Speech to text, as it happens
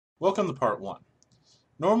Welcome to Part 1.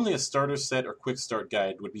 Normally a starter set or quick start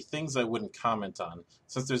guide would be things I wouldn't comment on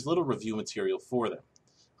since there's little review material for them.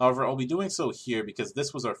 However, I'll be doing so here because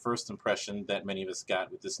this was our first impression that many of us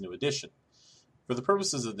got with this new edition. For the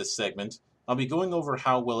purposes of this segment, I'll be going over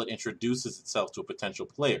how well it introduces itself to a potential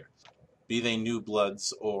player, be they new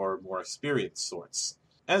bloods or more experienced sorts.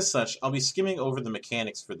 As such, I'll be skimming over the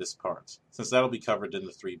mechanics for this part, since that'll be covered in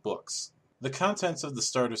the 3 books. The contents of the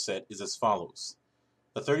starter set is as follows: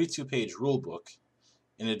 a 32-page rulebook,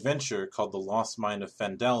 an adventure called The Lost Mine of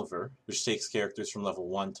Phandelver, which takes characters from level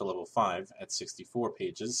 1 to level 5 at 64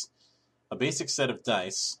 pages, a basic set of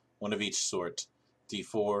dice, one of each sort,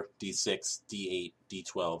 D4, D6, D8,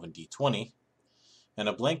 D12, and D20, and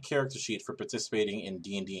a blank character sheet for participating in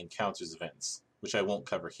D&D Encounters events, which I won't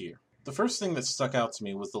cover here. The first thing that stuck out to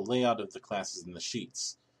me was the layout of the classes in the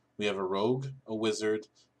sheets. We have a rogue, a wizard,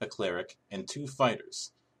 a cleric, and 2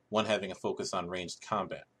 fighters, one having a focus on ranged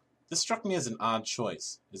combat. This struck me as an odd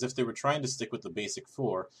choice, as if they were trying to stick with the basic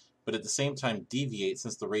 4, but at the same time deviate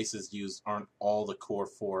since the races used aren't all the core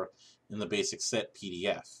 4 in the basic set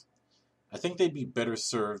PDF. I think they'd be better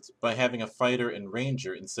served by having a fighter and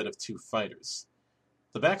ranger instead of 2 fighters.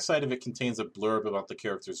 The backside of it contains a blurb about the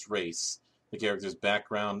character's race, the character's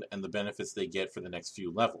background, and the benefits they get for the next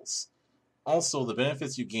few levels. Also, the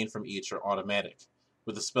benefits you gain from each are automatic,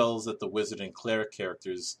 with the spells that the wizard and cleric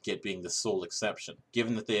characters get being the sole exception,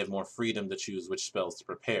 given that they have more freedom to choose which spells to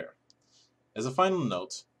prepare. As a final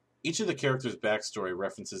note, each of the characters' backstory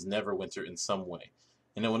references Neverwinter in some way,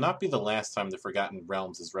 and it will not be the last time the Forgotten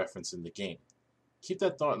Realms is referenced in the game. Keep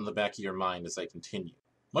that thought in the back of your mind as I continue.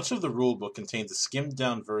 Much of the rulebook contains a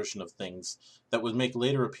skimmed-down version of things that would make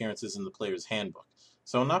later appearances in the player's handbook,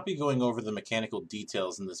 so I will not be going over the mechanical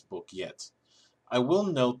details in this book yet. I will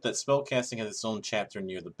note that spellcasting has its own chapter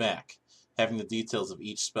near the back, having the details of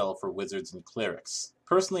each spell for wizards and clerics.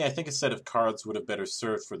 Personally, I think a set of cards would have better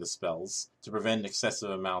served for the spells, to prevent excessive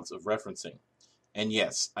amounts of referencing. And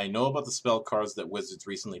yes, I know about the spell cards that Wizards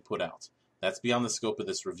recently put out. That's beyond the scope of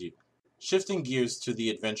this review. Shifting gears to the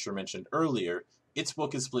adventure mentioned earlier, its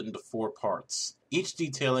book is split into 4 parts, each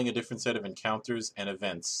detailing a different set of encounters and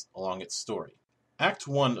events along its story. Act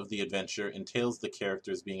 1 of the adventure entails the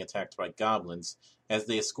characters being attacked by goblins as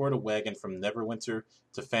they escort a wagon from Neverwinter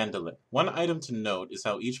to Phandalin. One item to note is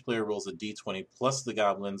how each player rolls a d20 plus the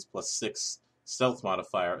goblins plus 6 stealth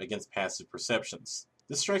modifier against passive perceptions.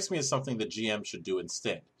 This strikes me as something the GM should do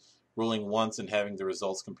instead, rolling once and having the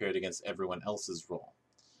results compared against everyone else's roll.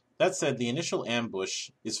 That said, the initial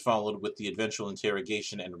ambush is followed with the eventual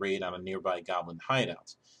interrogation and raid on a nearby goblin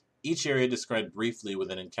hideout, each area described briefly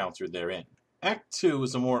with an encounter therein. Act 2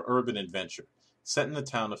 is a more urban adventure, set in the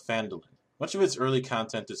town of Phandalin. Much of its early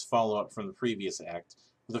content is follow-up from the previous act,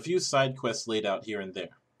 with a few side quests laid out here and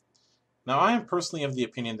there. Now, I am personally of the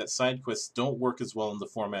opinion that side quests don't work as well in the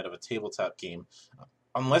format of a tabletop game,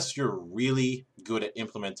 unless you're really good at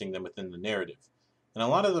implementing them within the narrative. And a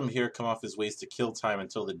lot of them here come off as ways to kill time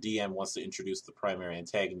until the DM wants to introduce the primary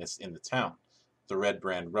antagonists in the town, the Red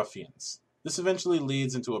Brand Ruffians. This eventually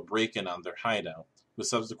leads into a break-in on their hideout, with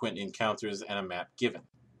subsequent encounters and a map given.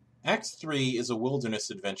 Act 3 is a wilderness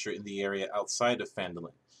adventure in the area outside of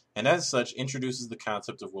Phandalin, and as such introduces the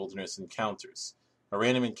concept of wilderness encounters, a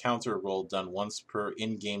random encounter roll done once per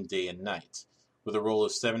in-game day and night, with a roll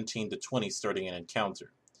of 17 to 20 starting an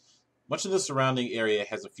encounter. Much of the surrounding area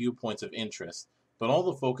has a few points of interest, but all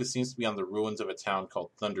the focus seems to be on the ruins of a town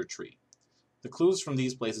called Thundertree. The clues from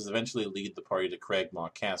these places eventually lead the party to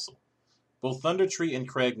Cragmaw Castle. Both Thundertree and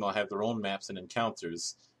Cragmaw have their own maps and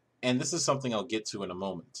encounters, and this is something I'll get to in a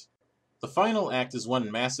moment. The final act is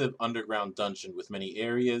one massive underground dungeon with many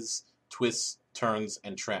areas, twists, turns,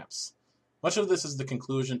 and traps. Much of this is the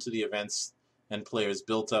conclusion to the events and players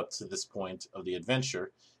built up to this point of the adventure,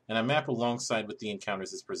 and a map alongside with the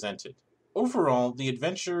encounters is presented. Overall, the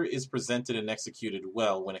adventure is presented and executed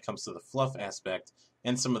well when it comes to the fluff aspect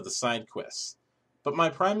and some of the side quests, but my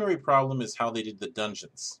primary problem is how they did the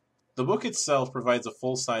dungeons. The book itself provides a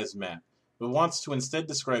full-size map, but wants to instead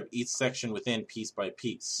describe each section within piece by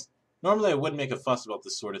piece. Normally I wouldn't make a fuss about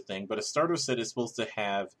this sort of thing, but a starter set is supposed to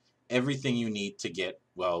have everything you need to get,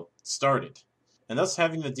 well, started. And thus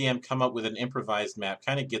having the DM come up with an improvised map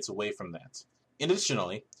kind of gets away from that.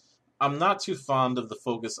 Additionally, I'm not too fond of the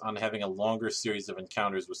focus on having a longer series of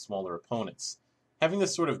encounters with smaller opponents. Having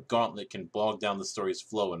this sort of gauntlet can bog down the story's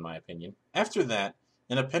flow, in my opinion. After that,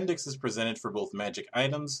 an appendix is presented for both magic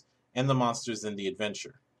items and the monsters in the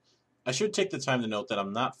adventure. I should take the time to note that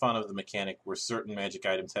I'm not fond of the mechanic where certain magic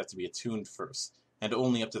items have to be attuned first, and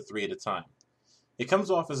only up to 3 at a time. It comes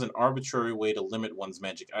off as an arbitrary way to limit one's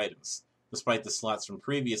magic items, despite the slots from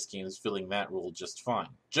previous games filling that role just fine.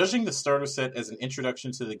 Judging the starter set as an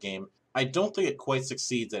introduction to the game, I don't think it quite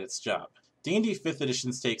succeeds at its job. D&D 5th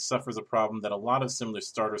Edition's take suffers a problem that a lot of similar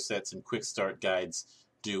starter sets and quick start guides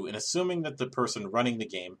do in assuming that the person running the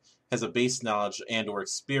game has a base knowledge and or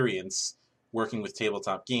experience working with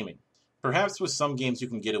tabletop gaming. Perhaps with some games you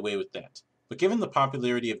can get away with that, but given the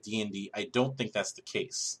popularity of D&D, I don't think that's the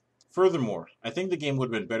case. Furthermore, I think the game would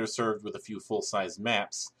have been better served with a few full-size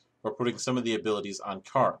maps, or putting some of the abilities on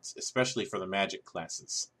cards, especially for the magic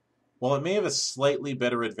classes. While it may have a slightly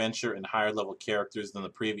better adventure and higher level characters than the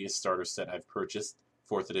previous starter set I've purchased,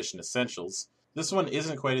 4th Edition Essentials, this one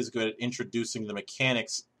isn't quite as good at introducing the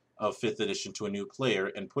mechanics of 5th Edition to a new player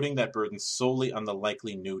and putting that burden solely on the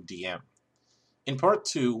likely new DM. In Part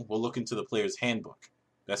 2, we'll look into the player's handbook.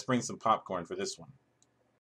 Best bring some popcorn for this one.